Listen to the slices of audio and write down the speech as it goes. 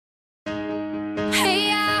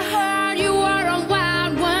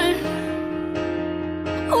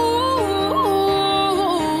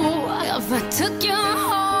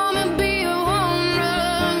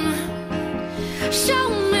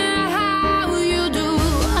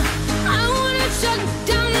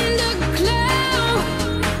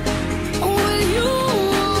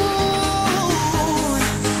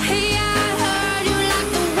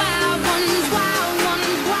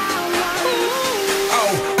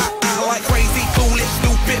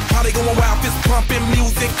They going wild, fist pumping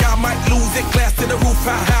music, I might lose it. Glass to the roof,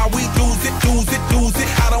 how we lose it, lose it, lose it.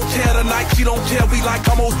 I don't care tonight, she don't care, we like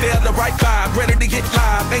almost there, the right vibe. Ready to get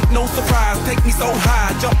live, ain't no surprise. Take me so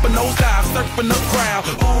high, jumping those dives, surfing the crowd.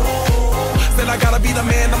 Ooh, said I gotta be the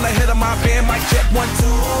man, I'm the head of my band. Mic check 1,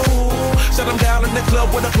 2. Shut them down in the club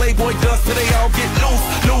where the Playboy does, so they all get loose,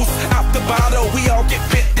 loose. Out the bottle, we all get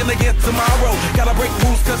fit in again tomorrow. Gotta break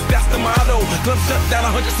rules, cause that's the motto. Club shut down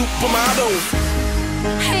 100 supermodels.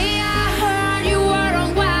 Hey, I heard you were a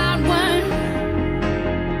wild one.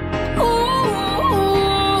 Ooh,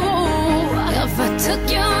 if I took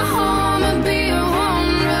you home and be a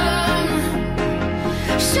home run,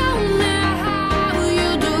 show me how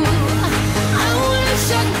you do. I wanna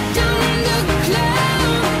shut down the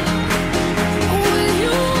club with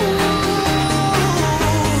you.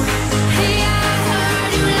 Hey, I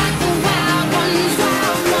heard you like the wild ones,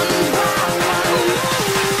 wild ones, wild ones.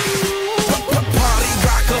 Party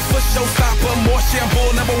rocker, for showstopper, more shampoo,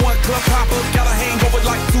 #1 club hopper. Got a hangover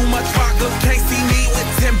like too much vodka. Can't see me with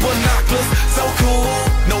 10 binoculars. So cool,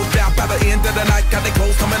 no doubt by the end of the night, got the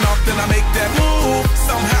clothes coming off, then I make that move.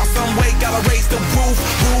 Somehow, some way, gotta raise the roof.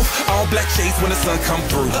 All black shades when the sun come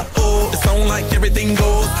through. It's on like everything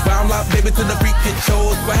goes. Round up, baby, to the freak it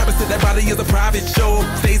shows. What happens to that body is a private show.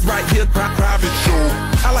 Stays right here, private show.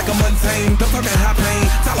 I like a mundane, don't talk that high pain.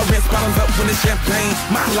 Tolerance bottoms up when it's champagne.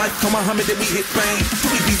 My life, come Muhammad, then we hit fame.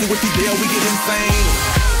 Too easy with these deal, we get insane.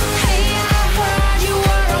 Hey, I heard you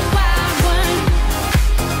were a wild one.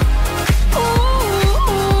 Ooh,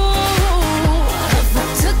 if I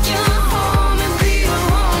took you home and be a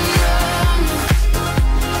home run,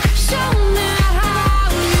 show me how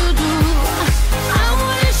you do. I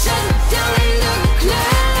wanna shut down the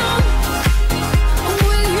club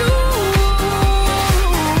with you.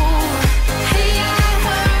 Hey, I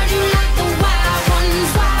heard you like the wild ones,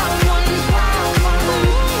 wild ones, wild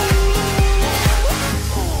ones.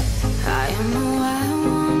 I am the wild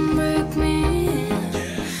one, break me,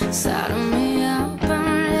 saddle me up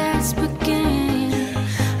and let's begin.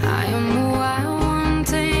 I am the wild one,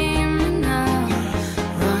 tame me now,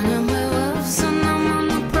 running with wolves and I'm on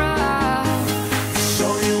the prowl.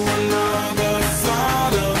 Show you another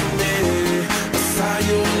side of me, a side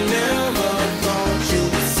you never thought you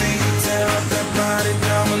would see. Tear up that body,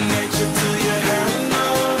 dominate you till you have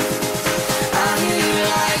enough. I hear you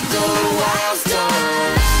like the wild star.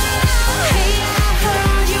 Hey, I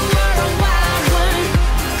heard you were a wild one.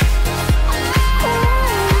 Ooh,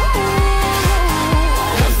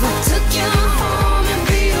 if I took you home and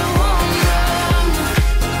be a home run,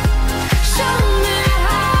 show me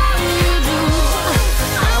how you do.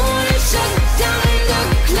 I wanna shut down the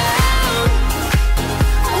club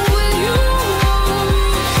with you.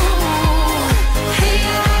 Hey,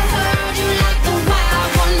 I heard you like the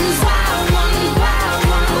wild ones, wild ones, wild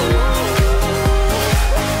ones.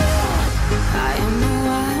 I am the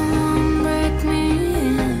wild one, break me,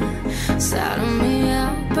 saddle me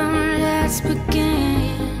up and let's begin.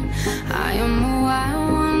 I am the wild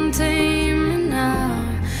one, tame me now,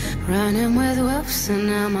 running with wolves and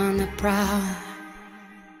I'm on the prowl.